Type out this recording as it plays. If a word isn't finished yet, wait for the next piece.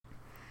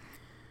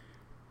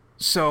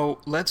So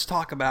let's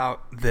talk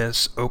about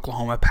this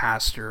Oklahoma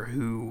pastor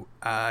who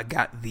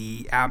got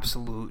the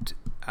absolute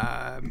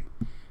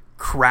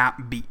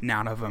crap beaten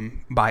out of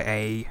him by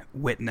a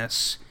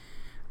witness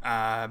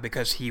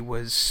because he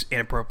was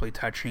inappropriately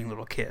touching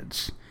little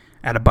kids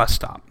at a bus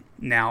stop.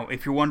 Now,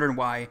 if you're wondering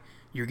why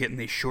you're getting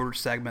these shorter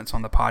segments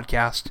on the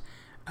podcast,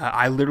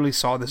 I literally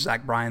saw the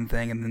Zach Bryan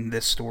thing and then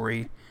this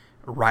story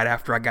right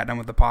after I got done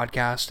with the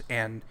podcast.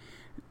 And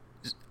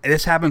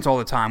this happens all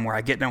the time where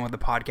I get done with the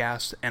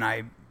podcast and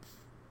I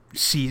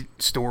see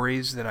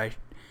stories that I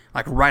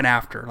like right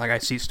after. Like I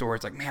see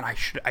stories like, man,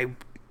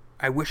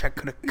 I wish I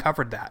could have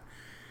covered that.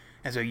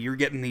 And so you're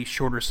getting these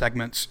shorter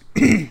segments,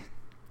 and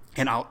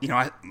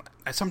I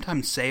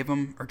sometimes save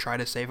them or try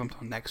to save them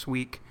till next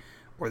week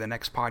or the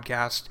next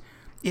podcast.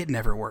 It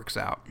never works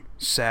out.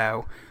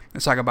 So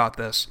let's talk about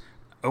this.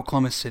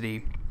 Oklahoma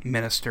City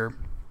minister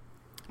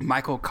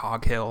Michael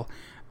Coghill.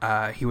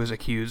 He was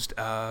accused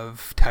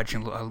of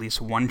touching at least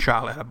one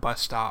child at a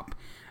bus stop.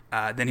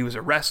 Then he was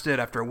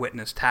arrested after a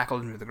witness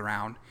tackled him to the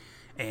ground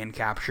and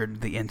captured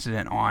the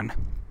incident on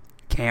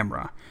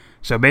camera.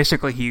 So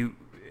basically,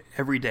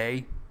 every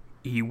day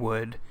he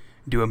would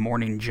do a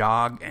morning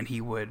jog and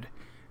he would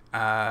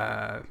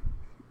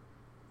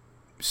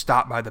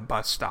stop by the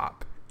bus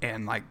stop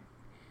and like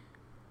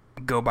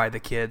go by the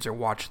kids or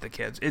watch the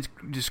kids. It's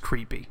just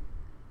creepy.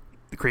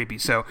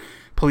 So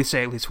police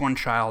say at least one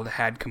child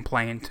had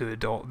complained to the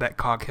adult that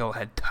Coghill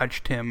had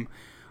touched him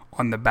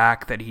on the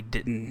back, that he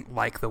didn't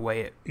like the way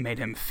it made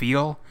him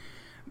feel.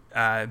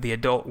 The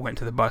adult went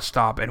to the bus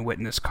stop and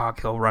witnessed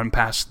Coghill run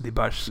past the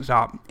bus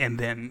stop and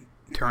then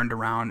turned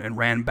around and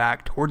ran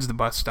back towards the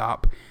bus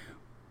stop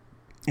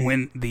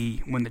when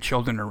the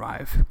children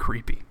arrived.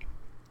 Creepy.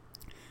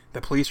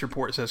 The police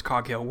report says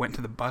Coghill went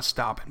to the bus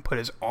stop and put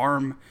his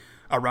arm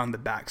around the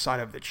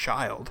backside of the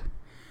child.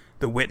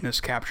 The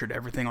witness captured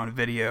everything on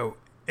video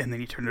and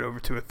then he turned it over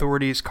to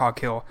authorities.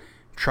 Coghill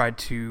tried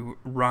to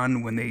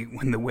run when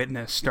the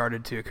witness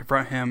started to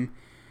confront him,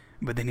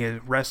 but then he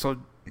wrestled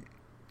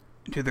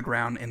to the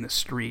ground in the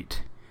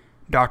street.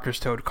 Doctors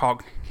told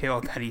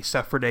Coghill that he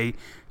suffered a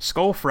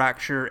skull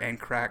fracture and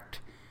cracked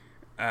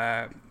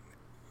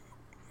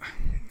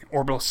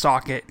orbital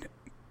socket,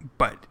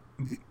 but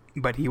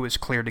he was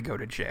cleared to go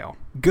to jail.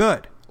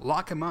 Good.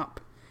 Lock him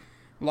up.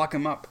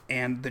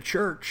 And the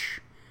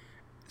church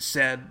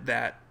said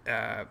that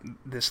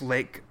this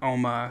Lake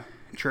Oma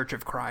Church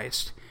of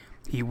Christ,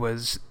 he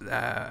was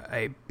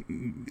a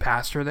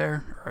pastor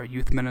there, or a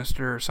youth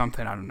minister or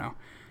something, I don't know.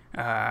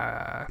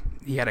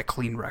 He had a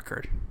clean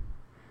record.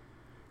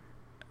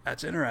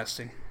 That's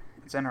interesting.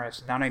 It's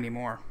interesting. Not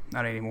anymore.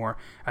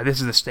 This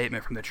is a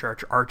statement from the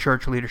church. Our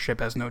church leadership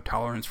has no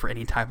tolerance for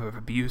any type of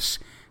abuse.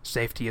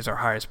 Safety is our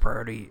highest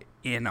priority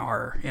in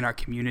our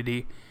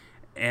community,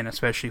 and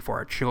especially for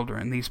our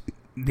children.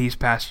 These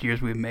past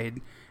years, we've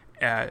made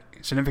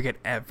significant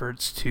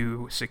efforts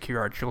to secure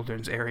our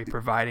children's area,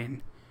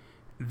 providing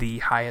the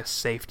highest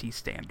safety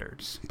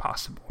standards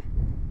possible.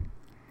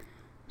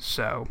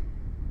 So,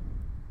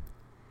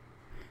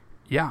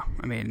 yeah,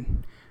 I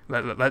mean,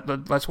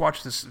 let's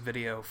watch this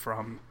video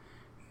from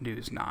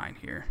News 9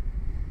 here.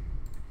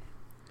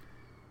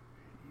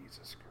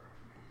 Jesus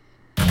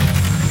Christ.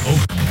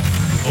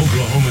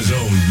 Oklahoma's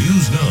own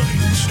News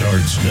 9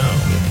 starts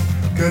now.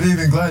 Good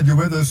evening, glad you're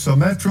with us. A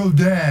Metro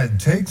dad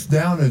takes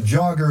down a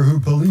jogger who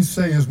police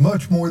say is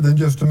much more than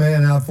just a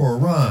man out for a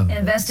run.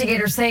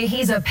 Investigators say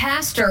he's a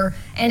pastor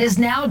and is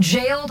now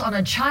jailed on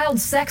a child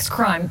sex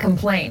crime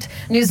complaint.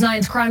 News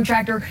 9's crime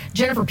tracker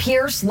Jennifer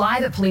Pierce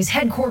live at police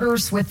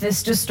headquarters with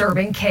this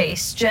disturbing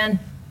case. Jen.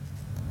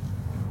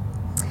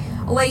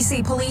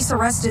 Lacey, police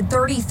arrested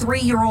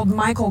 33-year-old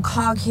Michael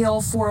Coghill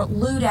for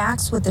lewd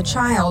acts with the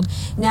child.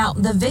 Now,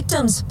 the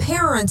victim's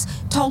parents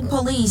told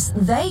police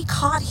they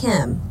caught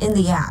him in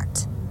the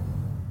act.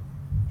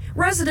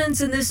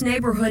 Residents in this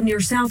neighborhood near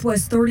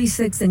Southwest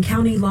 36th and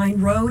County Line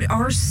Road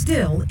are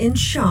still in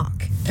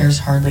shock. There's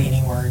hardly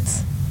any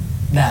words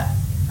that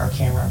are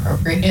camera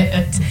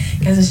appropriate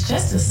because it's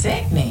just a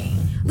sickening.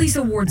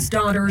 Lisa Ward's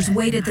daughters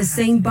wait at the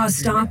same bus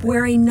stop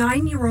where a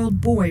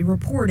 9-year-old boy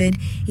reported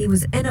he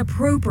was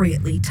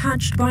inappropriately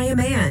touched by a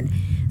man.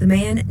 The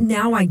man,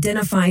 now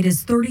identified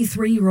as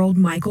 33-year-old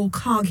Michael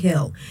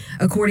Coghill.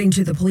 According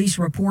to the police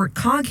report,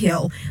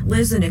 Coghill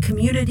lives in a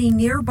community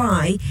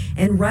nearby,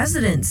 and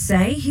residents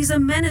say he's a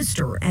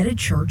minister at a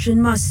church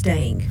in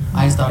Mustang.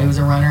 I just thought he was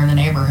a runner in the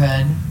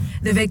neighborhood.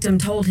 The victim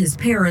told his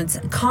parents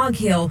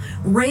Coghill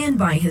ran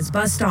by his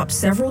bus stop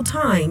several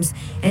times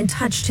and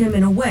touched him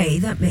in a way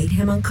that made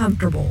him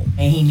uncomfortable.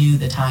 And he knew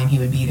the time he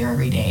would be there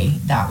every day.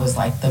 That was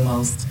like the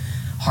most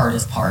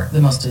hardest part, the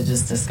most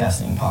just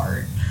disgusting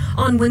part.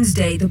 On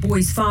Wednesday, the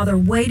boy's father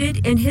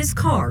waited in his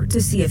car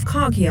to see if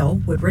Coghill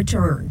would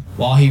return.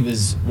 While he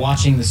was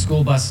watching the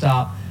school bus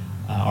stop,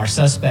 our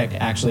suspect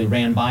actually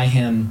ran by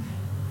him,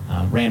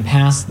 ran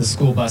past the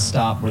school bus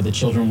stop where the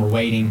children were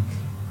waiting,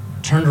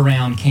 turned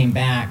around, came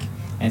back,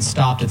 and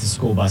stopped at the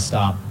school bus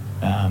stop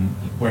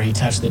where he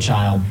touched the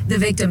child. The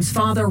victim's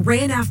father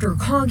ran after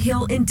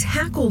Coghill and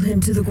tackled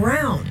him to the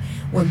ground.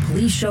 When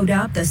police showed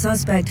up, the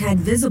suspect had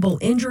visible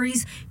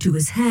injuries to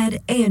his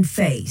head and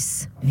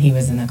face. He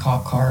was in the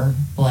cop car,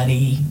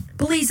 bloody.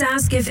 Police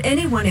ask if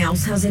anyone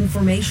else has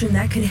information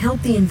that could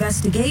help the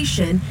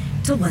investigation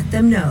to let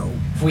them know.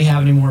 If we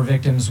have any more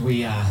victims,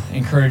 we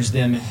encourage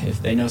them,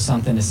 if they know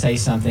something, to say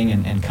something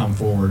and come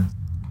forward.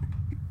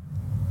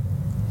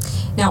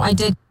 Now, I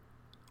did.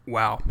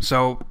 Wow.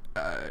 So,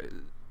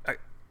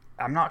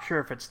 I'm not sure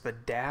if it's the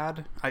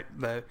dad.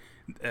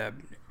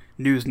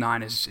 News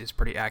 9 is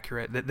pretty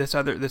accurate. This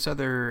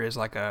other is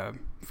like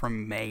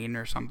from Maine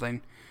or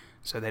something,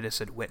 so they just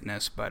said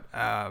witness. But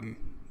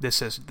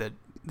this is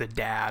the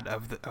dad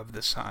of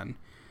the son,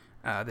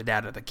 the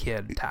dad of the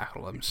kid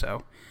tackled him.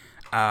 So,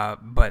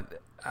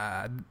 but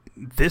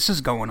this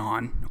is going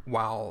on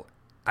while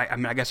I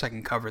mean I guess I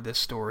can cover this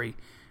story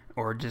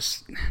or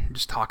just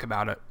talk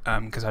about it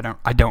because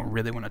I don't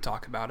really want to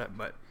talk about it,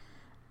 but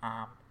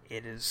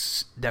it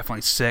is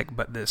definitely sick.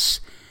 But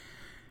this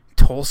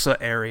Tulsa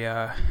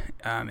area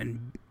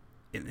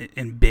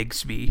in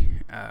Bixby,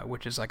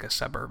 which is like a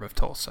suburb of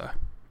Tulsa,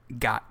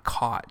 got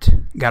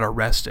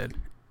arrested,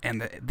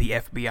 and the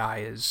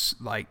FBI is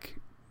like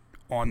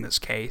on this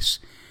case,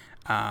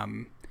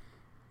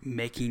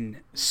 making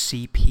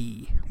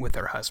CP with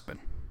her husband.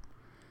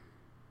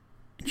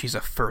 And she's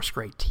a first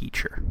grade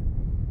teacher.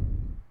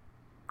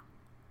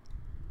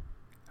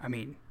 I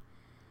mean,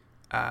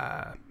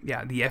 the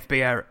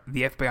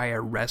FBI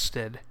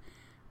arrested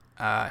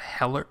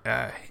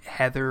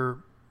Heather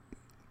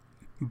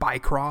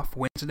Bycroft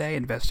Wednesday.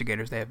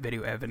 Investigators, they have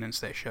video evidence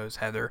that shows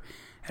Heather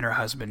and her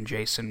husband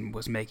Jason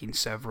was making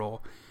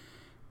several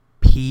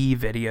pee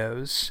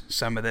videos,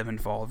 some of them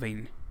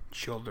involving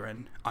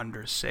children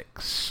under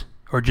 6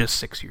 or just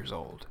 6 years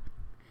old.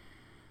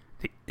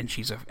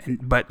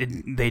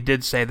 They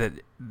did say that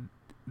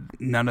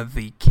none of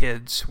the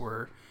kids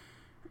were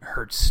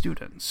her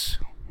students,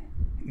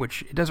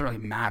 which it doesn't really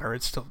matter.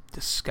 It's still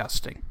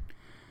disgusting.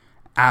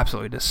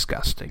 Absolutely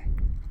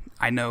disgusting.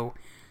 I know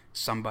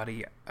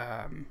somebody,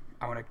 I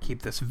want to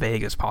keep this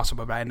vague as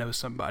possible, but I know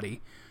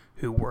somebody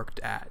who worked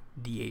at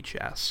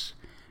DHS,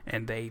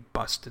 and they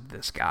busted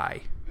this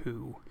guy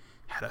who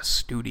had a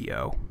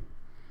studio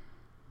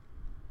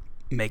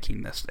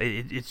making this.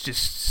 It's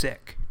just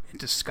sick and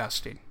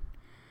disgusting,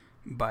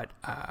 but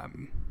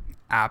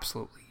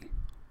absolutely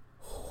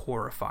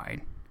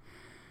horrifying.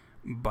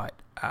 But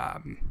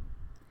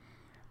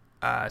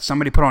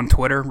somebody put on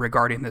Twitter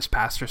regarding this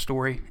pastor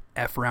story,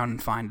 F around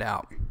and find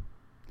out.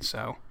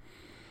 So,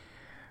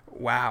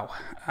 wow.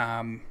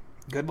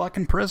 Good luck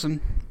in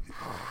prison.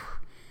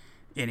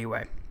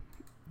 Anyway,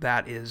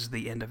 that is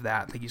the end of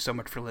that. Thank you so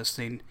much for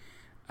listening.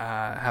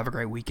 Have a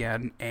great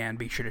weekend, and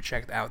be sure to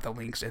check out the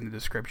links in the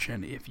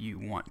description if you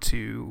want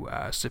to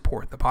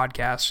support the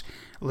podcast,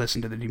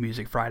 listen to the New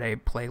Music Friday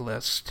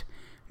playlist,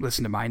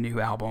 listen to my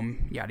new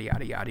album, yada,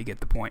 yada, yada. You get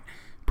the point.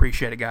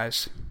 Appreciate it,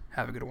 guys.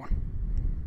 Have a good one.